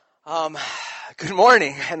Um, Good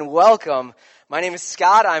morning and welcome. My name is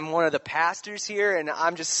Scott. I'm one of the pastors here, and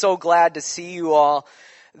I'm just so glad to see you all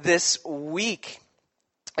this week.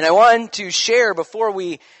 And I wanted to share before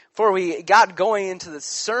we got going into the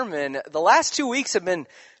sermon. The last 2 weeks have been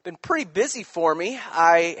pretty busy for me.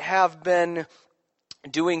 I have been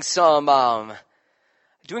doing some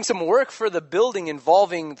work for the building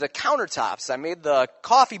involving the countertops. I made the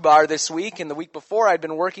coffee bar this week, and the week before I'd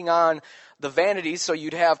been working on the vanities so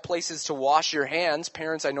you'd have places to wash your hands.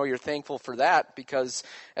 Parents, I know you're thankful for that because,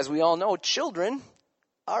 as we all know, children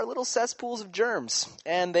are little cesspools of germs,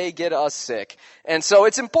 and they get us sick. And so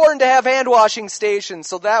it's important to have hand washing stations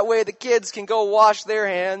so that way the kids can go wash their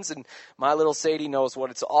hands, and my little Sadie knows what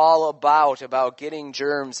it's all about getting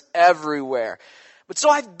germs everywhere. But so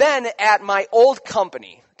I've been at my old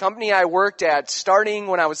company I worked at starting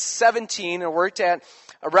when I was 17 and worked at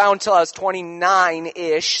around till I was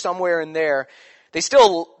 29-ish, somewhere in there. They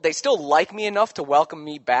still like me enough to welcome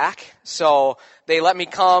me back. So they let me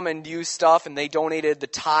come and use stuff, and they donated the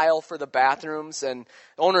tile for the bathrooms, and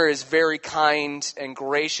the owner is very kind and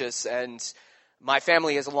gracious, and my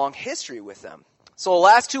family has a long history with them. So the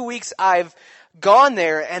last 2 weeks I've gone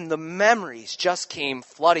there, and the memories just came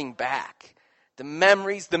flooding back. The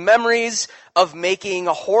memories of making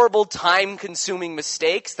horrible time-consuming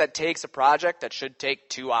mistakes that takes a project that should take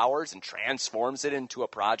 2 hours and transforms it into a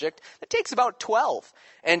project that takes about 12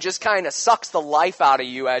 and just kind of sucks the life out of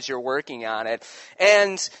you as you're working on it.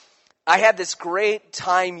 And I had this great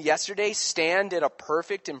time yesterday, Stan did a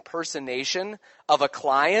perfect impersonation of a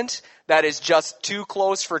client that is just too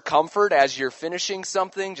close for comfort as you're finishing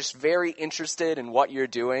something, just very interested in what you're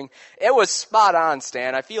doing. It was spot on,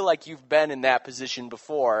 Stan. I feel like you've been in that position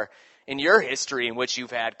before in your history in which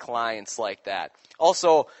you've had clients like that.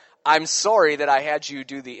 Also, I'm sorry that I had you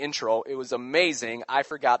do the intro. It was amazing. I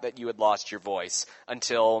forgot that you had lost your voice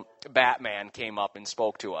until Batman came up and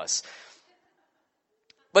spoke to us.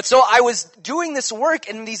 But so I was doing this work,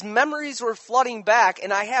 and these memories were flooding back,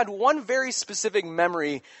 and I had one very specific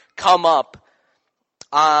memory come up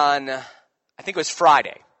on, I think it was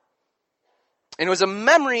Friday. And it was a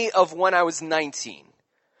memory of when I was 19.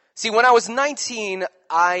 See, when I was 19,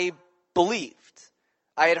 I believed.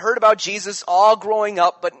 I had heard about Jesus all growing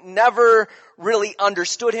up, but never really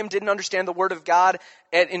understood him, didn't understand the Word of God.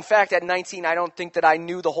 And in fact, at 19, I don't think that I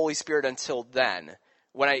knew the Holy Spirit until then,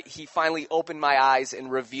 when he finally opened my eyes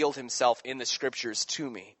and revealed himself in the scriptures to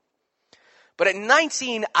me. But at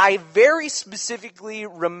 19, I very specifically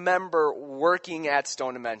remember working at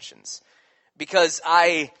Stone Dimensions because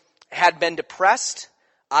I had been depressed.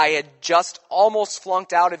 I had just almost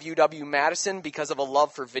flunked out of UW-Madison because of a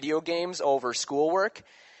love for video games over schoolwork.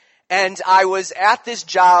 And I was at this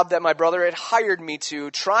job that my brother had hired me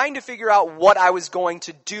to, trying to figure out what I was going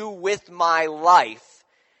to do with my life.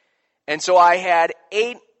 And so I had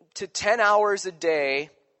 8 to 10 hours a day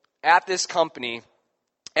at this company.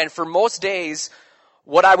 And for most days,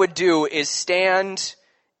 what I would do is stand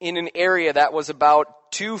in an area that was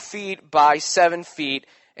about 2 feet by 7 feet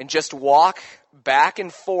and just walk back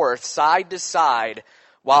and forth, side to side,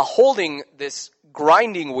 while holding this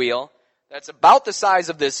grinding wheel that's about the size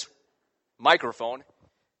of this microphone.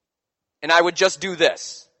 And I would just do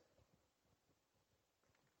this.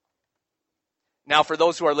 Now, for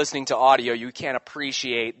those who are listening to audio, you can't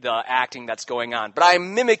appreciate the acting that's going on. But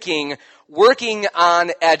I'm mimicking working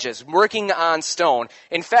on edges, working on stone.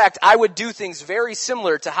 In fact, I would do things very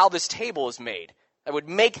similar to how this table is made. I would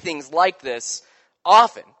make things like this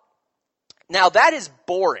often. Now, that is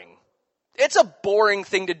boring. It's a boring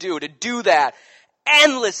thing to do that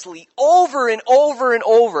endlessly, over and over and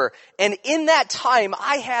over. And in that time,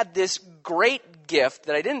 I had this great gift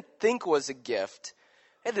that I didn't think was a gift.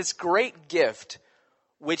 I had this great gift,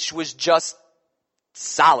 which was just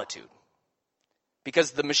solitude.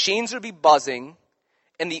 Because the machines would be buzzing,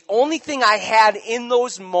 and the only thing I had in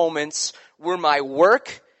those moments were my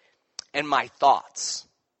work and my thoughts.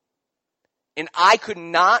 And I could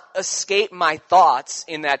not escape my thoughts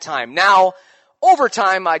in that time. Now, over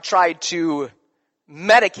time, I tried to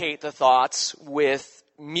medicate the thoughts with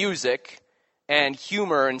music and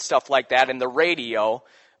humor and stuff like that, and the radio.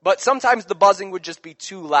 But sometimes the buzzing would just be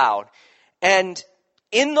too loud. And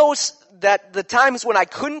in the times when I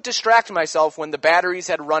couldn't distract myself, when the batteries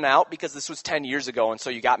had run out, because this was 10 years ago, and so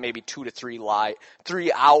you got maybe 2 to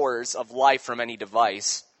 3 hours of life from any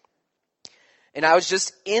device. And I was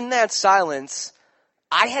just in that silence,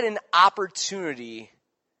 I had an opportunity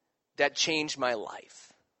that changed my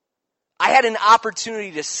life. I had an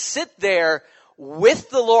opportunity to sit there with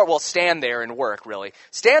the Lord, stand there and work, really.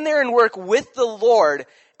 Stand there and work with the Lord,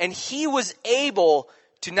 and he was able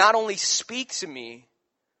to not only speak to me,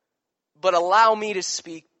 but allow me to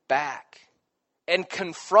speak back and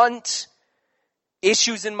confront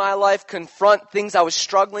issues in my life, confront things I was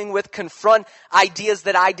struggling with, confront ideas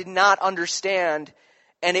that I did not understand.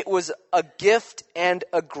 And it was a gift and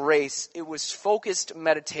a grace. It was focused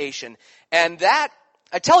meditation. And that,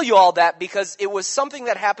 I tell you all that because it was something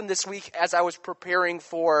that happened this week as I was preparing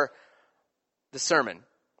for the sermon.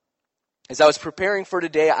 As I was preparing for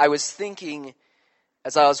today, I was thinking,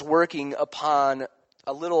 as I was working upon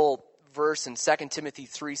a little verse in 2 Timothy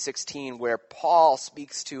 3:16 where Paul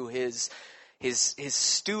speaks to his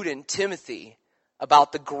student Timothy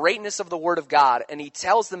about the greatness of the Word of God. And he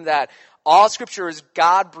tells them that all Scripture is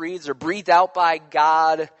God breathed or breathed out by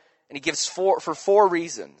God. And he gives for 4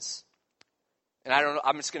 reasons. And I don't know,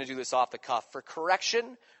 I'm just going to do this off the cuff. For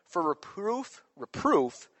correction, for reproof,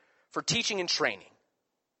 for teaching and training.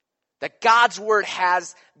 That God's Word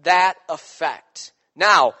has that effect.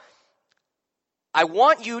 Now, I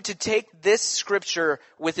want you to take this Scripture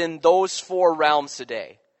within those 4 realms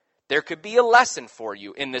today. There could be a lesson for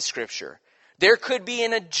you in this Scripture. There could be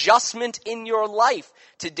an adjustment in your life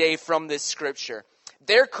today from this Scripture.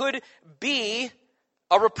 There could be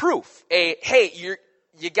a reproof. Hey,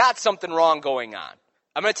 you got something wrong going on.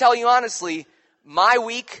 I'm going to tell you honestly, my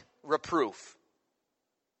week, reproof.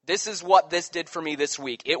 This is what this did for me this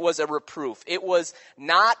week. It was a reproof. It was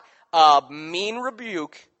not a mean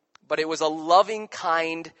rebuke, but it was a loving,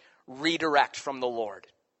 kind redirect from the Lord.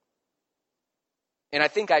 And I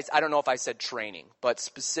think I don't know if I said training, but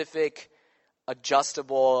specific,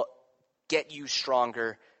 adjustable, get you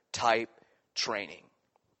stronger type training.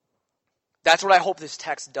 That's what I hope this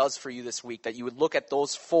text does for you this week, that you would look at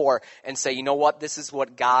those 4 and say, you know what, this is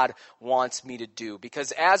what God wants me to do.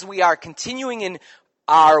 Because as we are continuing in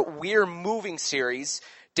our We're Moving series,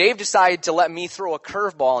 Dave decided to let me throw a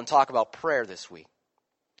curveball and talk about prayer this week.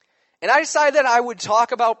 And I decided that I would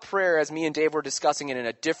talk about prayer as me and Dave were discussing it in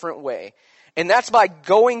a different way. And that's by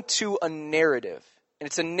going to a narrative. And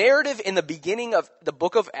it's a narrative in the beginning of the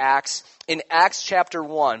book of Acts, in Acts chapter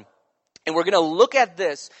 1. And we're going to look at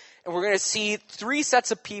this, and we're going to see 3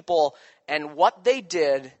 sets of people and what they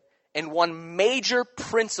did, and one major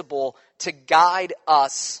principle to guide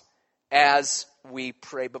us as we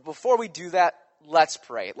pray. But before we do that, let's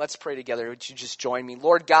pray. Let's pray together. Would you just join me?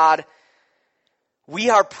 Lord God, we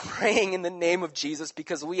are praying in the name of Jesus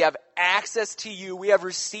because we have access to you. We have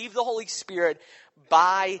received the Holy Spirit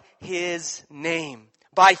by His name,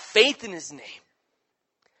 by faith in His name.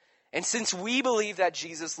 And since we believe that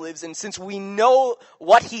Jesus lives, and since we know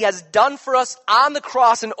what He has done for us on the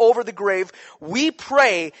cross and over the grave, we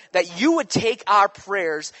pray that you would take our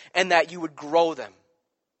prayers and that you would grow them.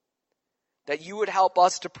 That you would help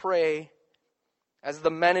us to pray as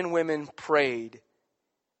the men and women prayed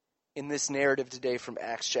in this narrative today from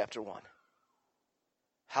Acts chapter 1.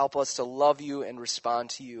 Help us to love you and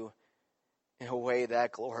respond to you in a way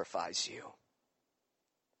that glorifies you.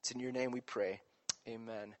 It's in your name we pray.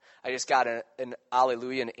 Amen. I just got an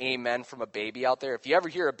hallelujah, an amen from a baby out there. If you ever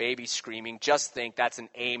hear a baby screaming, just think that's an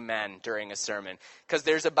amen during a sermon. Because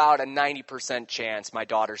there's about a 90% chance my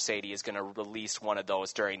daughter Sadie is going to release one of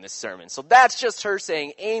those during this sermon. So that's just her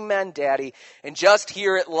saying, amen, Daddy. And just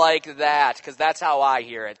hear it like that, because that's how I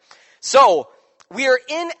hear it. So, we are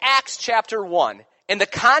in Acts chapter 1. And the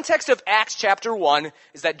context of Acts chapter 1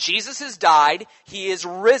 is that Jesus has died, He is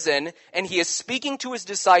risen, and He is speaking to His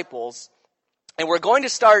disciples. And we're going to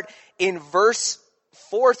start in verse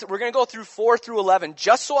 4. We're going to go through 4 through 11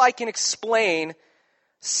 just so I can explain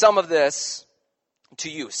some of this to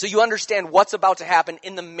you. So you understand what's about to happen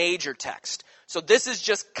in the major text. So this is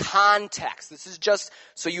just context. This is just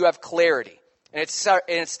so you have clarity. And it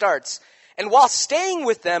starts, and while staying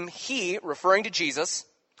with them, He, referring to Jesus,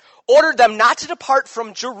 ordered them not to depart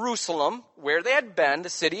from Jerusalem, where they had been, the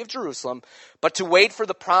city of Jerusalem, but to wait for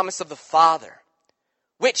the promise of the Father.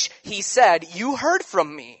 Which He said, you heard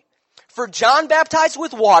from me. For John baptized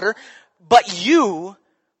with water, but you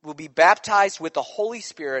will be baptized with the Holy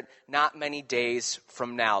Spirit not many days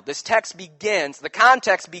from now. This text begins, the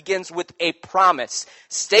context begins with a promise.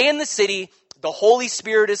 Stay in the city, the Holy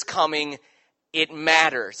Spirit is coming, it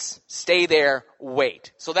matters. Stay there,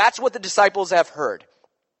 wait. So that's what the disciples have heard.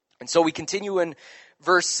 And so we continue in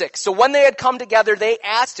verse 6. So when they had come together, they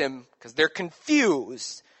asked Him, because they're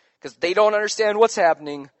confused, because they don't understand what's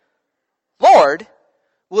happening, Lord,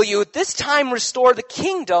 will you at this time restore the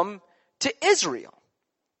kingdom to Israel?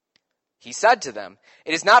 He said to them,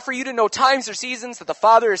 it is not for you to know times or seasons that the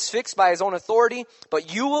Father has fixed by His own authority,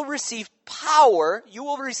 but you will receive power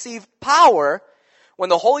when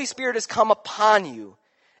the Holy Spirit has come upon you,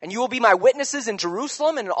 And you will be my witnesses in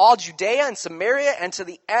Jerusalem and in all Judea and Samaria and to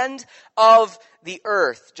the end of the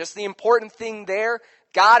earth. Just the important thing there,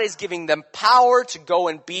 God is giving them power to go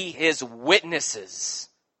and be his witnesses.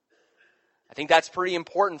 I think that's pretty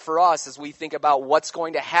important for us as we think about what's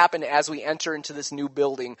going to happen as we enter into this new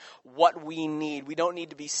building, what we need. We don't need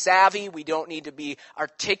to be savvy. We don't need to be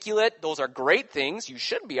articulate. Those are great things. You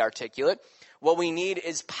should be articulate. What we need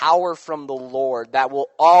is power from the Lord that will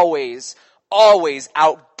always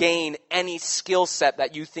outgain any skill set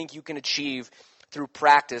that you think you can achieve through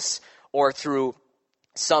practice or through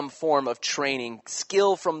some form of training.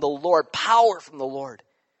 Skill from the Lord, power from the Lord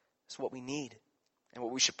is what we need and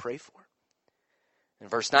what we should pray for. In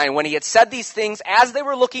verse 9, when he had said these things, as they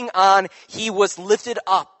were looking on, he was lifted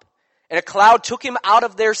up, and a cloud took him out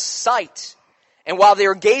of their sight. And while they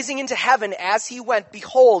were gazing into heaven as he went,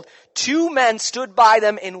 behold, two men stood by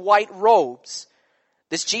them in white robes.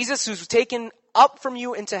 This Jesus who's taken up from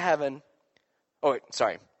you into heaven,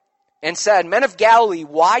 and said, Men of Galilee,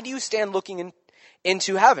 why do you stand looking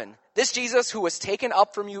into heaven? This Jesus who was taken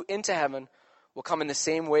up from you into heaven will come in the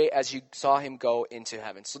same way as you saw him go into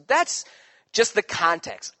heaven. So that's just the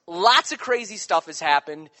context. Lots of crazy stuff has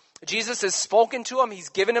happened. Jesus has spoken to them. He's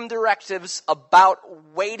given them directives about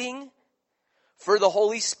waiting for the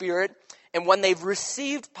Holy Spirit. And when they've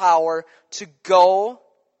received power, to go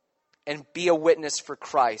and be a witness for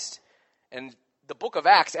Christ. And the book of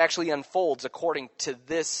Acts actually unfolds according to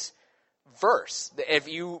this verse. If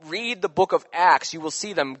you read the book of Acts, you will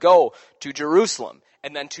see them go to Jerusalem,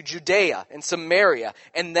 and then to Judea and Samaria,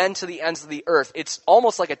 and then to the ends of the earth. It's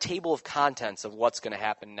almost like a table of contents of what's going to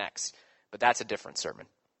happen next. But that's a different sermon.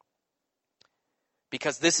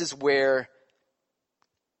 Because this is where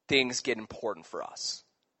things get important for us.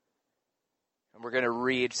 And we're going to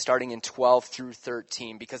read starting in 12 through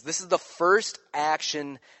 13, because this is the first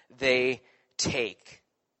action they take.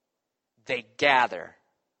 They gather.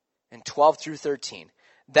 In 12 through 13.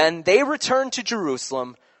 Then they returned to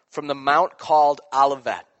Jerusalem from the mount called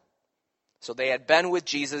Olivet. So they had been with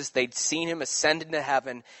Jesus, they'd seen him ascend into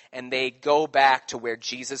heaven, and they go back to where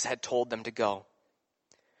Jesus had told them to go,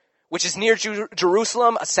 which is near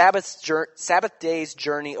Jerusalem, a Sabbath day's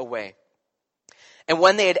journey away. And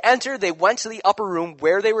when they had entered, they went to the upper room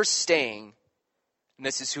where they were staying. And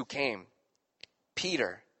this is who came: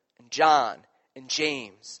 Peter and John and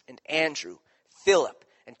James and Andrew, Philip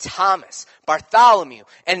and Thomas, Bartholomew,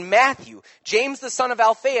 and Matthew, James the son of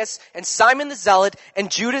Alphaeus, and Simon the Zealot,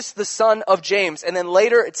 and Judas the son of James. And then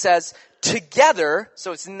later it says, together,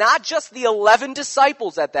 so it's not just the 11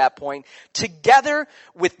 disciples at that point, together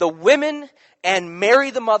with the women and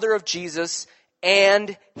Mary the mother of Jesus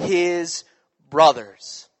and his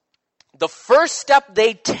brothers. The first step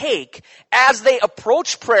they take as they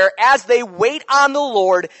approach prayer, as they wait on the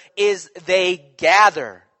Lord, is they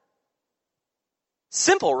gather.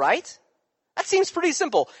 Simple, right? That seems pretty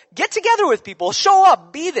simple. Get together with people, show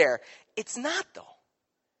up, be there. It's not, though.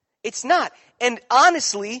 It's not. And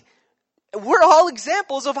honestly, we're all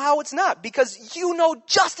examples of how it's not, because you know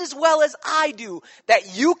just as well as I do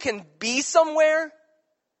that you can be somewhere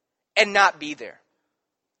and not be there.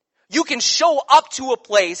 You can show up to a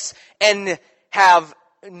place and have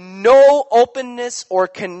no openness or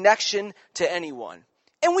connection to anyone.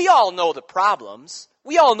 And we all know the problems.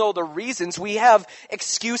 We all know the reasons. We have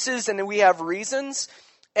excuses and we have reasons.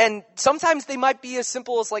 And sometimes they might be as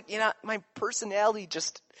simple as like, my personality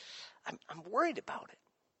just, I'm worried about it.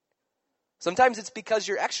 Sometimes it's because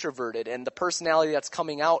you're extroverted and the personality that's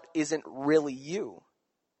coming out isn't really you.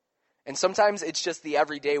 And sometimes it's just the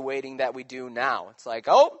everyday waiting that we do now. It's like,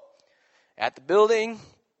 at the building,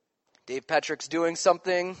 Dave Petrick's doing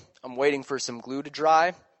something. I'm waiting for some glue to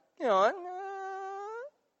dry. I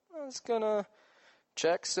was going to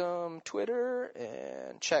check some Twitter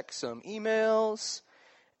and check some emails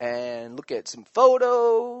and look at some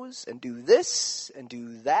photos and do this and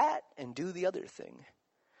do that and do the other thing.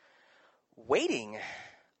 Waiting,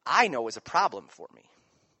 I know, is a problem for me.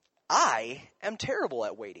 I am terrible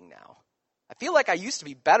at waiting now. I feel like I used to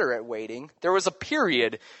be better at waiting. There was a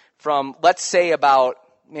period from, let's say, about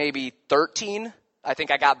maybe 13. I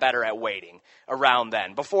think I got better at waiting around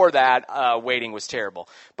then. Before that, waiting was terrible.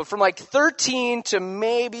 But from like 13 to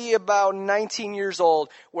maybe about 19 years old,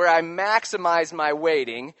 where I maximized my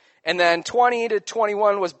waiting, and then 20 to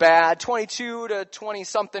 21 was bad, 22 to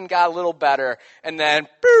 20-something got a little better, and then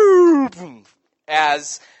boom,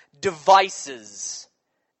 as devices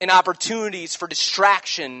and opportunities for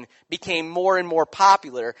distraction became more and more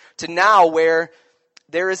popular, to now where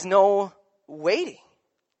there is no waiting.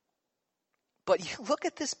 But you look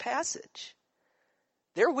at this passage.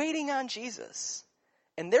 They're waiting on Jesus.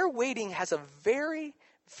 And their waiting has a very,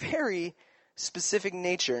 very specific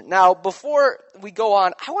nature. Now, before we go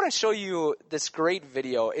on, I want to show you this great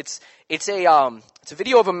video. It's a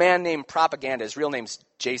video of a man named Propaganda. His real name's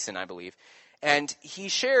Jason, I believe, and he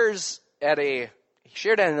shared at an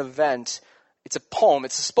event. It's a poem.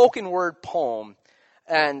 It's a spoken word poem,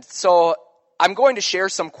 and so I'm going to share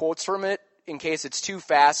some quotes from it in case it's too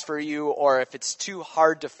fast for you or if it's too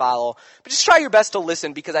hard to follow. But just try your best to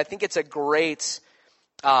listen because I think it's a great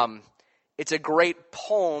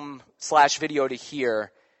poem/video to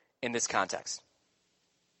hear in this context.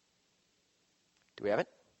 Do we have it?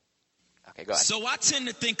 Okay, go ahead. So I tend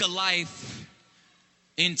to think of life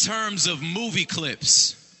in terms of movie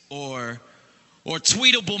clips or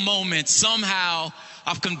tweetable moments. Somehow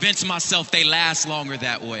I've convinced myself they last longer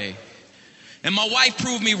that way. And my wife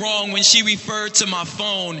proved me wrong when she referred to my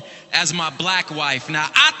phone as my black wife. Now,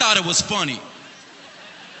 I thought it was funny.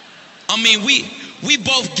 I mean, we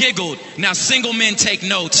both giggled. Now, single men take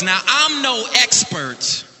notes. Now, I'm no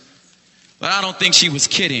expert, but I don't think she was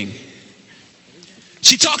kidding.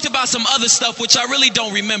 She talked about some other stuff, which I really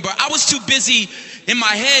don't remember. I was too busy in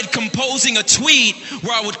my head composing a tweet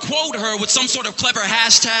where I would quote her with some sort of clever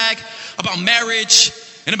hashtag about marriage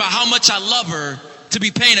and about how much I love her to be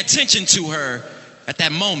paying attention to her at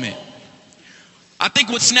that moment. I think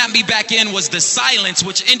what snapped me back in was the silence,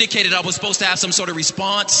 which indicated I was supposed to have some sort of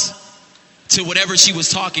response to whatever she was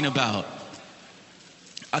talking about.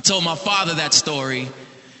 I told my father that story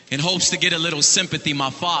in hopes to get a little sympathy. My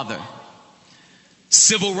father,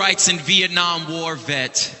 civil rights and Vietnam War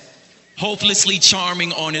vet, hopelessly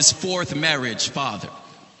charming on his fourth marriage, father.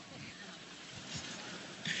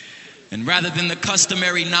 And rather than the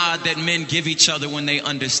customary nod that men give each other when they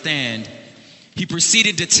understand, he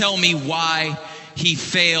proceeded to tell me why he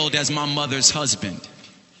failed as my mother's husband.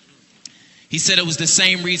 He said it was the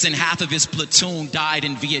same reason half of his platoon died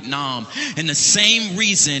in Vietnam, and the same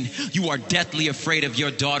reason you are deathly afraid of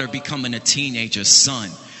your daughter becoming a teenager,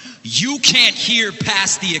 son. You can't hear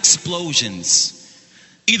past the explosions,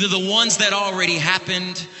 either the ones that already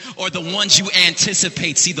happened or the ones you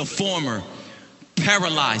anticipate. See, the former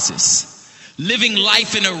paralyzes. Living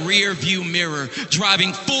life in a rear view mirror,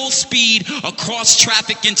 driving full speed across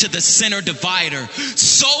traffic into the center divider.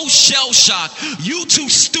 So shell-shocked, you too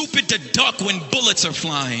stupid to duck when bullets are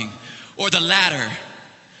flying. Or the latter.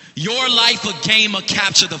 Your life a game of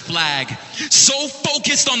capture the flag. So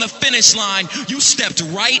focused on the finish line, you stepped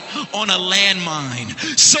right on a landmine.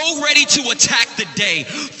 So ready to attack the day.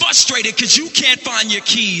 Frustrated because you can't find your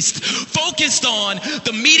keys. Focused on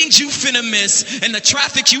the meetings you finna miss and the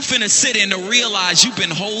traffic you finna sit in to realize you've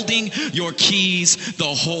been holding your keys the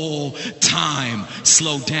whole time.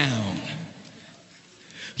 Slow down.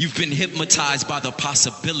 You've been hypnotized by the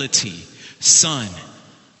possibility. Son,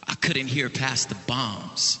 I couldn't hear past the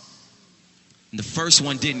bombs. And the first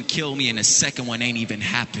one didn't kill me and the second one ain't even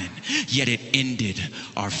happened. Yet it ended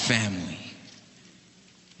our family.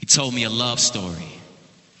 He told me a love story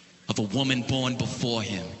of a woman born before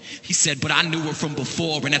him. He said, but I knew her from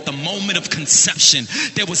before, and at the moment of conception,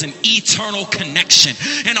 there was an eternal connection.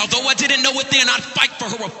 And although I didn't know it then, I'd fight for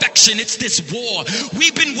her affection. It's this war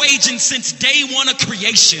we've been waging since day one of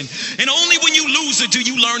creation. And only when you lose her do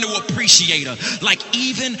you learn to appreciate her. Like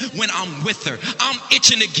even when I'm with her, I'm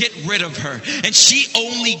itching to get rid of her. And she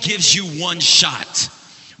only gives you one shot.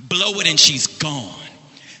 Blow it and she's gone.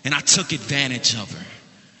 And I took advantage of her.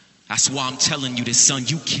 That's why I'm telling you this, son.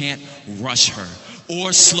 You can't rush her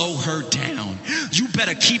or slow her down. You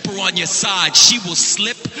better keep her on your side. She will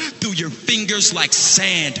slip through your fingers like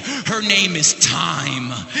sand. Her name is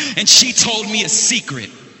time. And she told me a secret.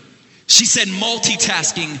 She said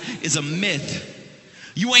multitasking is a myth.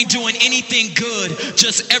 You ain't doing anything good,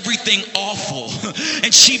 just everything awful.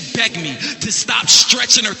 And she begged me to stop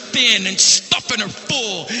stretching her thin and stuffing her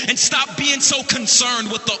full and stop being so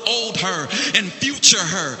concerned with the old her and future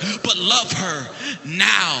her, but love her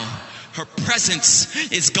now. Her presence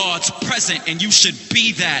is God's present, and you should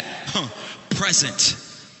be that present.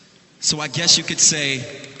 So I guess you could say,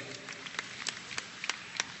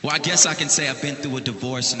 I guess I can say I've been through a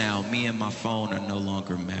divorce now. Me and my phone are no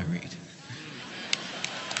longer married.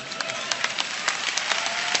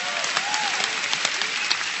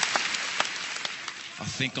 I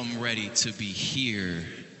think I'm ready to be here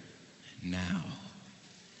now.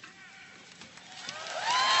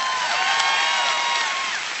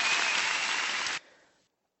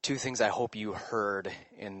 Two things I hope you heard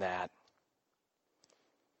in that.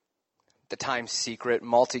 The time's secret,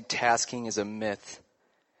 multitasking is a myth.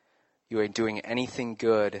 You ain't doing anything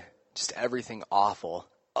good, just everything awful.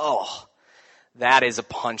 Oh, that is a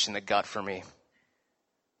punch in the gut for me.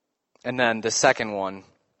 And then the second one,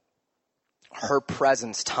 her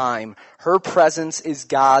presence time. Her presence is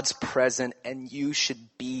God's present, and you should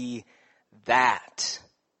be that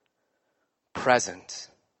present.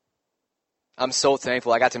 I'm so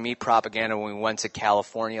thankful. I got to meet Propaganda when we went to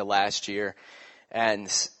California last year,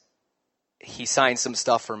 and he signed some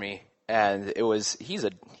stuff for me. And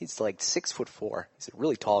he's like 6'4". He's a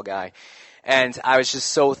really tall guy. And I was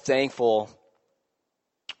just so thankful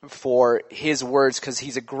for his words, because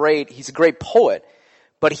he's a great poet.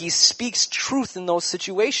 But he speaks truth in those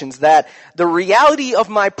situations, that the reality of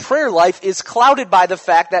my prayer life is clouded by the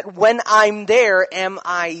fact that when I'm there, am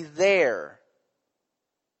I there?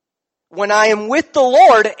 When I am with the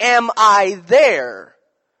Lord, am I there?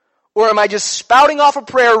 Or am I just spouting off a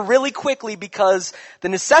prayer really quickly because the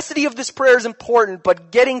necessity of this prayer is important,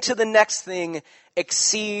 but getting to the next thing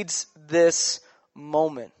exceeds this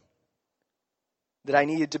moment? That I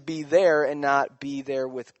needed to be there and not be there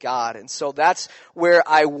with God. And so that's where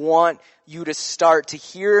I want you to start, to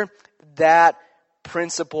hear that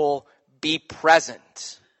principle: be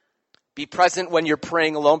present. Be present when you're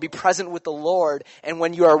praying alone. Be present with the Lord. And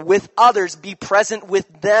when you are with others, be present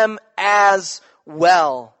with them as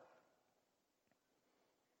well.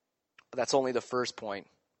 But that's only the first point,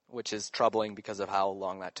 which is troubling because of how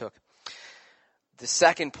long that took. The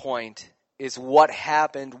second point is what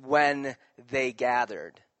happened when they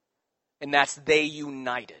gathered. And that's they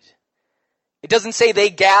united. It doesn't say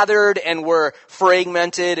they gathered and were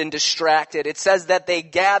fragmented and distracted. It says that they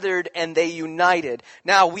gathered and they united.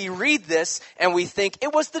 Now we read this and we think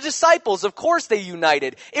it was the disciples. Of course they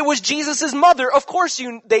united. It was Jesus' mother. Of course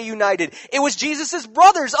they united. It was Jesus'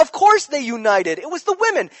 brothers. Of course they united. It was the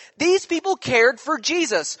women. These people cared for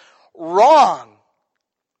Jesus. Wrong.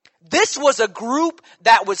 This was a group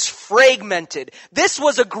that was fragmented. This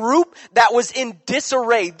was a group that was in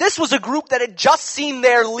disarray. This was a group that had just seen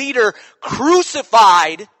their leader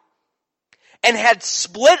crucified and had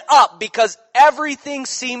split up because everything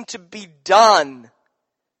seemed to be done.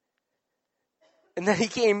 And then he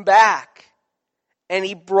came back and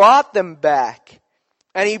he brought them back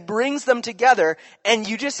and he brings them together. And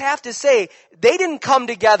you just have to say, they didn't come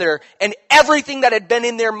together and everything that had been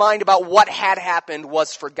in their mind about what had happened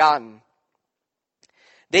was forgotten.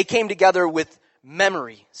 They came together with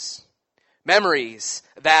memories. Memories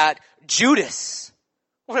that Judas,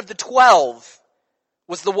 one of the 12,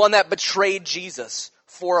 was the one that betrayed Jesus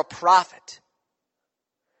for a prophet.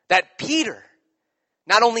 That Peter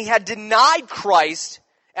not only had denied Christ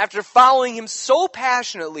after following him so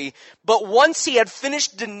passionately, but once he had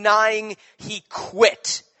finished denying, he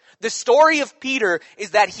quit. The story of Peter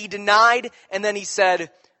is that he denied and then he said,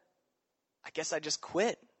 I guess I just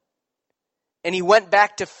quit. And he went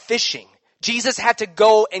back to fishing. Jesus had to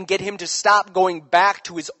go and get him to stop going back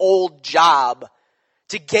to his old job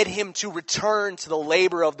to get him to return to the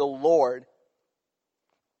labor of the Lord.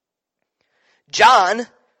 John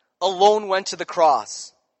alone went to the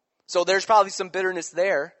cross. So there's probably some bitterness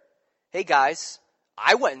there. Hey guys,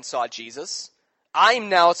 I went and saw Jesus. I'm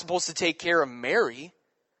now supposed to take care of Mary.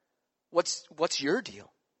 What's your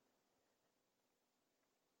deal?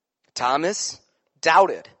 Thomas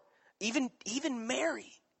doubted. Even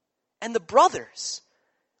Mary and the brothers.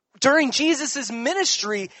 During Jesus'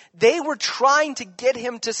 ministry, they were trying to get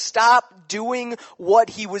him to stop doing what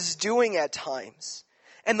he was doing at times.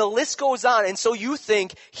 And the list goes on. And so you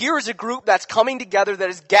think, here is a group that's coming together, that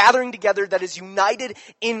is gathering together, that is united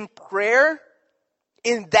in prayer,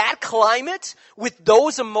 in that climate, with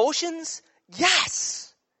those emotions?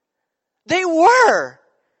 Yes, they were.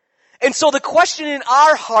 And so the question in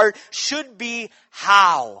our heart should be,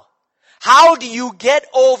 how? How do you get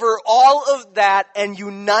over all of that and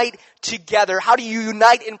unite together? How do you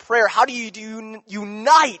unite in prayer? How do you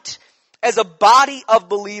unite as a body of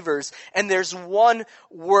believers? And there's one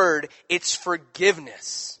word, it's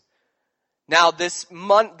forgiveness. Now this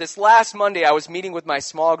last Monday I was meeting with my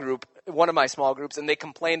small group, one of my small groups, and they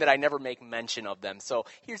complained that I never make mention of them. So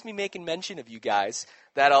here's me making mention of you guys.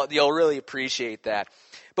 You'll really appreciate that.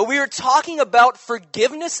 But we were talking about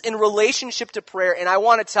forgiveness in relationship to prayer, and I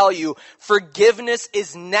want to tell you, forgiveness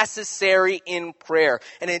is necessary in prayer.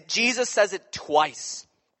 And Jesus says it twice.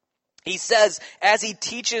 He says, as he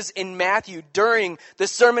teaches in Matthew during the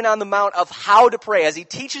Sermon on the Mount of how to pray, as he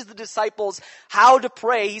teaches the disciples how to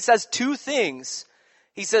pray, he says two things.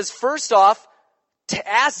 He says, first off, to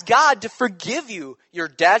ask God to forgive you your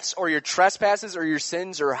debts or your trespasses or your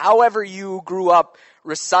sins or however you grew up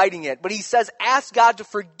reciting it. But he says, ask God to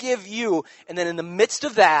forgive you. And then in the midst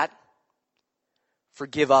of that,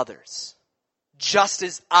 forgive others, just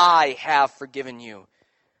as I have forgiven you.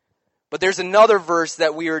 But there's another verse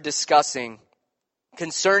that we are discussing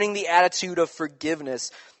concerning the attitude of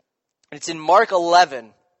forgiveness. It's in Mark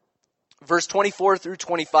 11, verse 24 through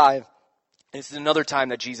 25. And this is another time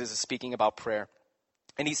that Jesus is speaking about prayer.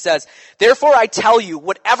 And he says, "Therefore I tell you,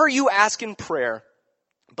 whatever you ask in prayer,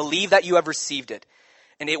 believe that you have received it,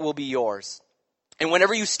 and it will be yours. And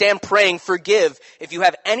whenever you stand praying, forgive if you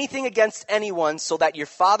have anything against anyone, so that your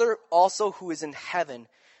Father also who is in heaven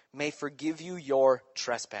may forgive you your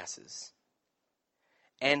trespasses.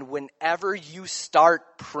 And whenever you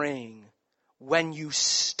start praying,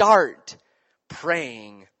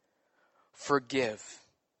 forgive."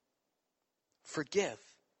 Forgive.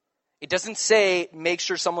 It doesn't say make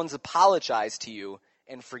sure someone's apologized to you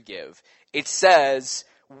and forgive. It says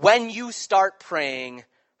when you start praying,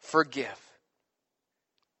 forgive.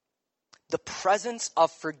 The presence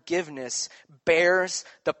of forgiveness bears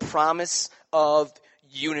the promise of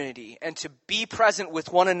unity. And to be present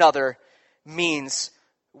with one another means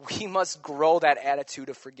we must grow that attitude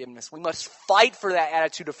of forgiveness. We must fight for that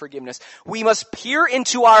attitude of forgiveness. We must peer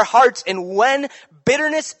into our hearts, and when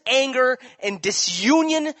bitterness, anger, and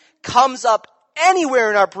disunion comes up anywhere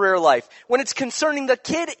in our prayer life, when it's concerning the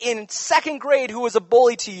kid in second grade who was a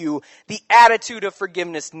bully to you, the attitude of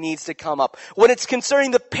forgiveness needs to come up. When it's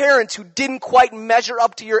concerning the parents who didn't quite measure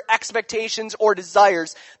up to your expectations or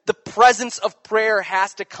desires, the presence of prayer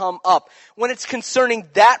has to come up. When it's concerning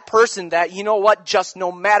that person that, you know what, just no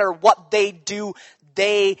matter what they do,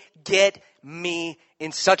 they get me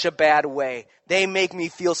in such a bad way. They make me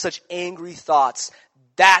feel such angry thoughts.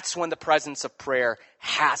 That's when the presence of prayer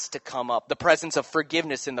has to come up. The presence of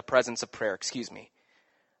forgiveness in the presence of prayer,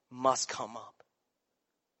 must come up.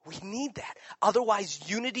 We need that. Otherwise,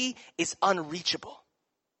 unity is unreachable.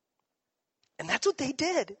 And that's what they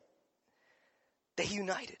did. They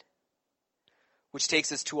united. Which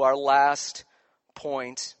takes us to our last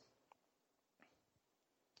point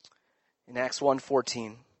in Acts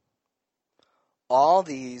 1:14. All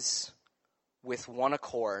these with one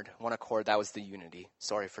accord, that was the unity.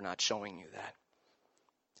 Sorry for not showing you that.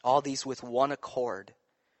 All these with one accord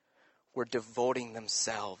were devoting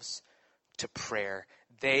themselves to prayer.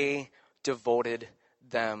 They devoted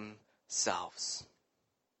themselves.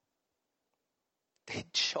 They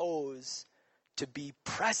chose to be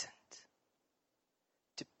present.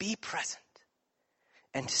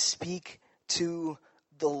 And to speak to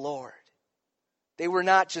the Lord. They were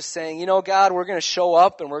not just saying, you know, God, we're going to show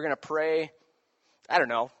up and we're going to pray,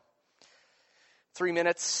 3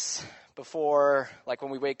 minutes before, like when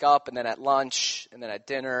we wake up, and then at lunch, and then at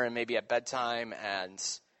dinner, and maybe at bedtime, and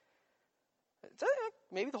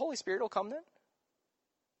maybe the Holy Spirit will come then.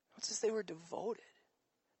 It says they were devoted,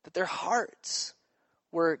 that their hearts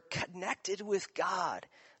were connected with God,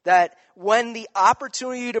 that when the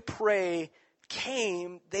opportunity to pray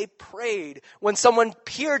came, they prayed. When someone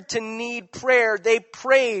appeared to need prayer, they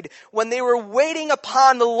prayed. When they were waiting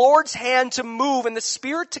upon the Lord's hand to move and the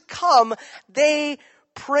Spirit to come, they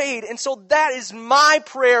prayed. And so that is my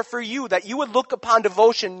prayer for you, that you would look upon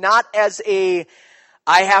devotion not as I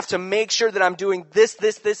have to make sure that I'm doing this,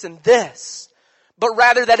 and this, but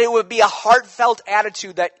rather that it would be a heartfelt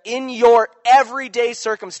attitude that in your everyday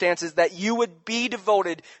circumstances that you would be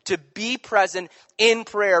devoted to be present in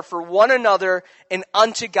prayer for one another and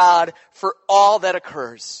unto God for all that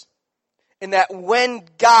occurs. And that when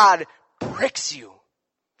God pricks you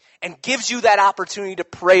and gives you that opportunity to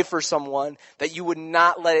pray for someone, that you would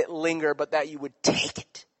not let it linger, but that you would take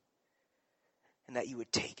it. And that you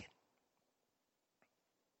would take it.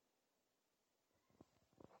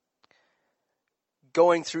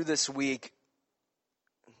 Going through this week,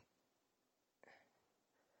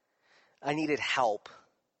 I needed help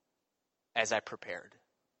as I prepared.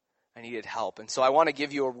 I needed help. And so I want to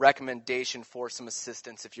give you a recommendation for some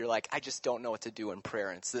assistance if you're like, I just don't know what to do in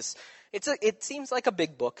prayer. And it seems like a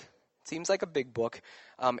big book.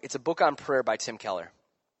 It's a book on prayer by Tim Keller.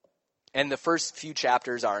 And the first few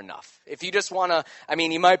chapters are enough. If you just want to,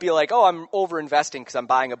 you might be like, oh, I'm over-investing because I'm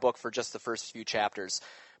buying a book for just the first few chapters.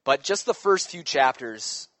 But just the first few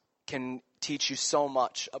chapters can teach you so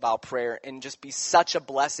much about prayer and just be such a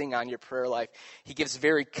blessing on your prayer life. He gives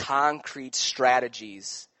very concrete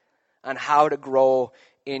strategies on how to grow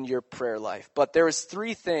in your prayer life. But there is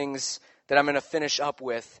 3 things that I'm going to finish up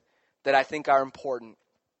with that I think are important.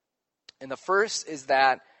 And the first is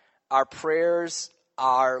that our prayers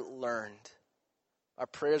are learned. Our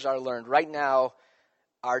prayers are learned. Right now,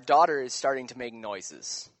 our daughter is starting to make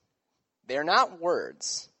noises. They're not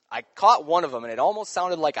words. I caught one of them, and it almost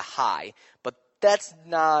sounded like a hi, but it's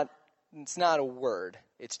not a word.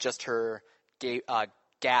 It's just her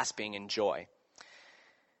gasping in joy.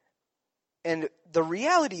 And the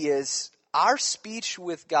reality is, our speech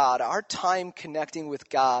with God, our time connecting with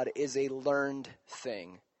God is a learned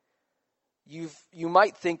thing. You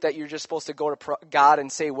might think that you're just supposed to go to God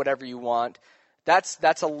and say whatever you want.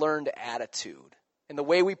 That's a learned attitude. And the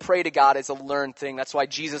way we pray to God is a learned thing. That's why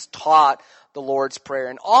Jesus taught the Lord's Prayer.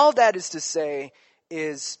 And all that is to say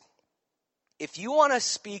is, if you want to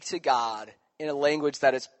speak to God in a language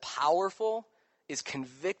that is powerful, is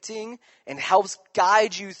convicting, and helps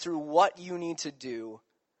guide you through what you need to do,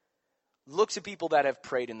 look to people that have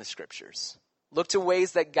prayed in the Scriptures. Look to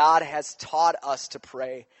ways that God has taught us to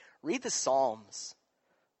pray. Read the Psalms.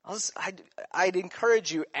 I'd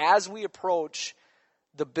encourage you, as we approach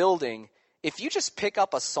the building, if you just pick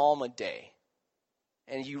up a psalm a day,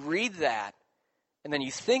 and you read that, and then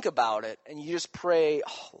you think about it, and you just pray,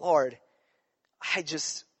 oh, Lord,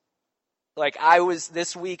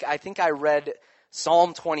 this week, I think I read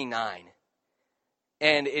Psalm 29,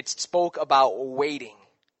 and it spoke about waiting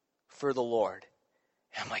for the Lord.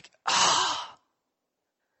 And I'm like,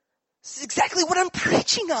 this is exactly what I'm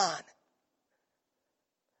preaching on.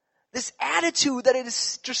 This attitude that it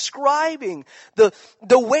is describing, the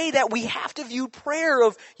way that we have to view prayer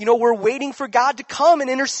of, we're waiting for God to come and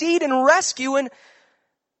intercede and rescue. And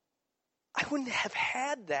I wouldn't have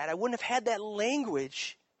had that. I wouldn't have had that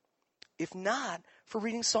language if not for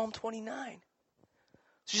reading Psalm 29.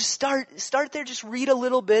 So just start there, just read a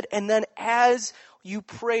little bit, and then as you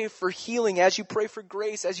pray for healing, as you pray for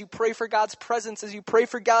grace, as you pray for God's presence, as you pray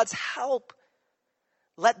for God's help,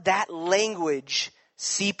 let that language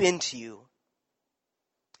seep into you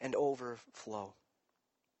and overflow.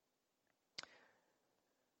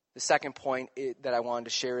 The second point that I wanted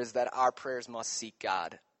to share is that our prayers must seek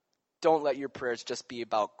God. Don't let your prayers just be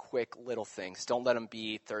about quick little things. Don't let them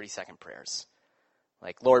be 30-second prayers.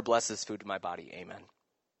 Like, Lord, bless this food to my body, amen.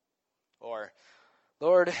 Or,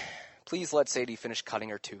 Lord, please let Sadie finish cutting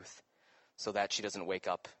her tooth so that she doesn't wake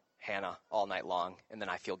up Hannah all night long, and then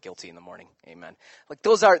I feel guilty in the morning. Amen. Like,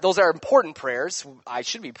 those are important prayers. I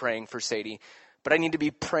should be praying for Sadie, but I need to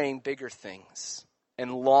be praying bigger things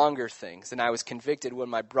and longer things. And I was convicted when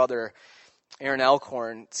my brother, Aaron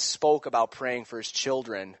Elkhorn, spoke about praying for his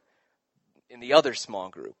children in the other small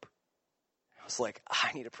group. I was like,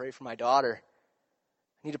 I need to pray for my daughter.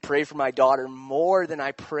 I need to pray for my daughter more than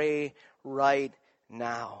I pray right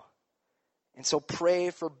now. And so pray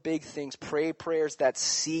for big things. Pray prayers that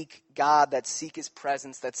seek God, that seek His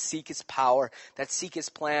presence, that seek His power, that seek His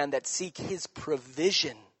plan, that seek His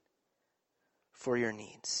provision for your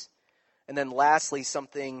needs. And then lastly,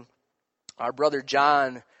 something our brother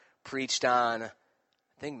John preached on, I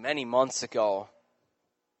think many months ago.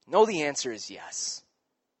 No, the answer is yes.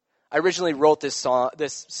 I originally wrote this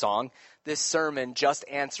sermon, just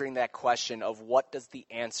answering that question of what does the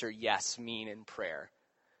answer yes mean in prayer.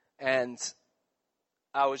 And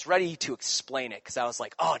I was ready to explain it because I was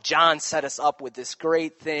like, oh, John set us up with this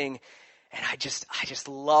great thing. And I just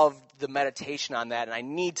loved the meditation on that. And I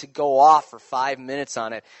need to go off for 5 minutes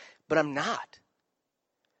on it, but I'm not.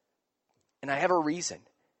 And I have a reason.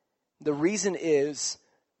 The reason is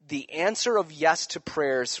the answer of yes to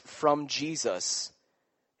prayers from Jesus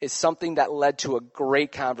is something that led to a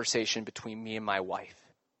great conversation between me and my wife.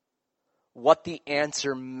 What the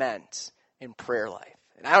answer meant in prayer life.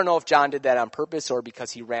 And I don't know if John did that on purpose or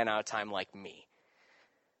because he ran out of time like me.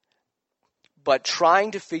 But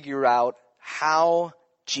trying to figure out how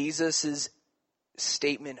Jesus'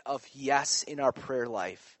 statement of yes in our prayer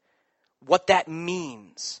life, what that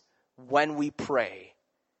means when we pray,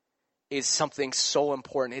 is something so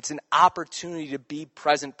important. It's an opportunity to be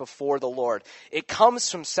present before the Lord. It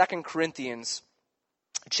comes from 2 Corinthians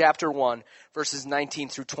chapter 1, verses 19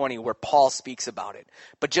 through 20, where Paul speaks about it.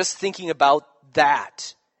 But just thinking about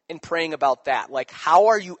that and praying about that, like, how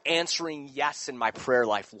are you answering yes in my prayer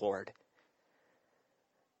life, Lord?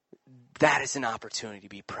 That is an opportunity to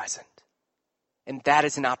be present. And that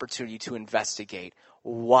is an opportunity to investigate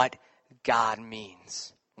what God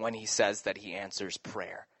means when He says that He answers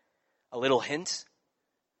prayer. A little hint,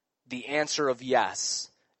 the answer of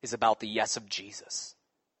yes is about the yes of Jesus.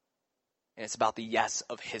 And it's about the yes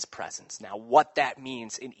of His presence. Now, what that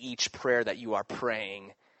means in each prayer that you are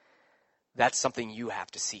praying, that's something you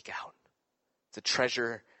have to seek out. It's a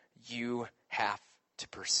treasure you have to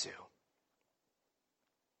pursue.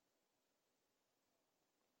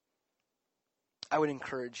 I would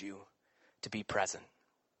encourage you to be present.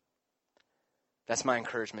 That's my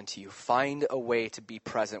encouragement to you. Find a way to be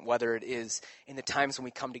present, whether it is in the times when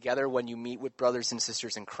we come together, when you meet with brothers and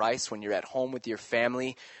sisters in Christ, when you're at home with your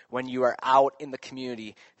family, when you are out in the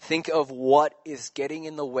community. Think of what is getting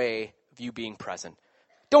in the way of you being present.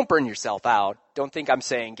 Don't burn yourself out. Don't think I'm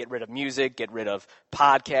saying get rid of music, get rid of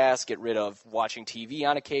podcasts, get rid of watching TV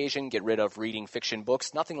on occasion, get rid of reading fiction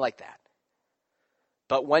books, nothing like that.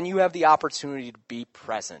 But when you have the opportunity to be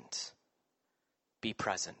present, be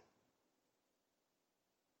present.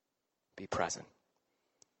 Be present.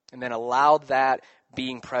 And then allow that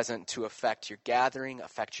being present to affect your gathering,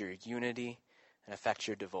 affect your unity, and affect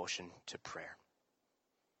your devotion to prayer.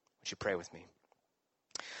 Would you pray with me?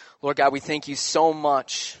 Lord God, we thank you so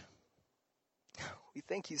much. We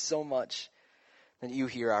thank you so much that you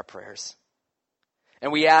hear our prayers.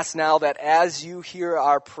 And we ask now that as you hear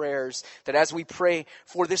our prayers, that as we pray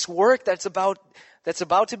for this work that's about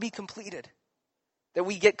to be completed, that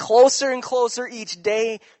we get closer and closer each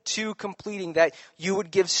day to completing, that you would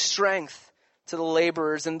give strength to the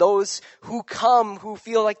laborers and those who come who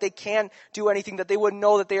feel like they can't do anything, that they would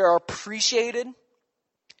know that they are appreciated,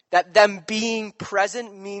 that them being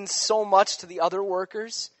present means so much to the other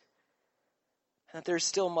workers, and that there's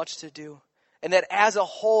still much to do. And that as a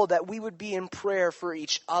whole, that we would be in prayer for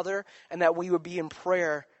each other, and that we would be in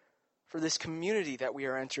prayer for this community that we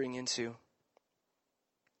are entering into.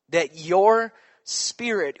 That your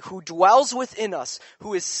Spirit who dwells within us,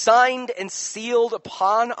 who is signed and sealed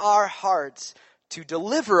upon our hearts to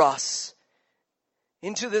deliver us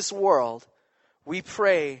into this world, we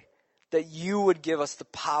pray that you would give us the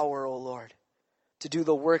power, O Lord, to do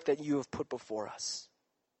the work that you have put before us.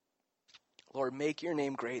 Lord, make your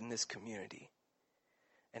name great in this community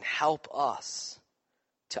and help us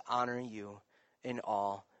to honor you in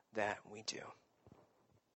all that we do.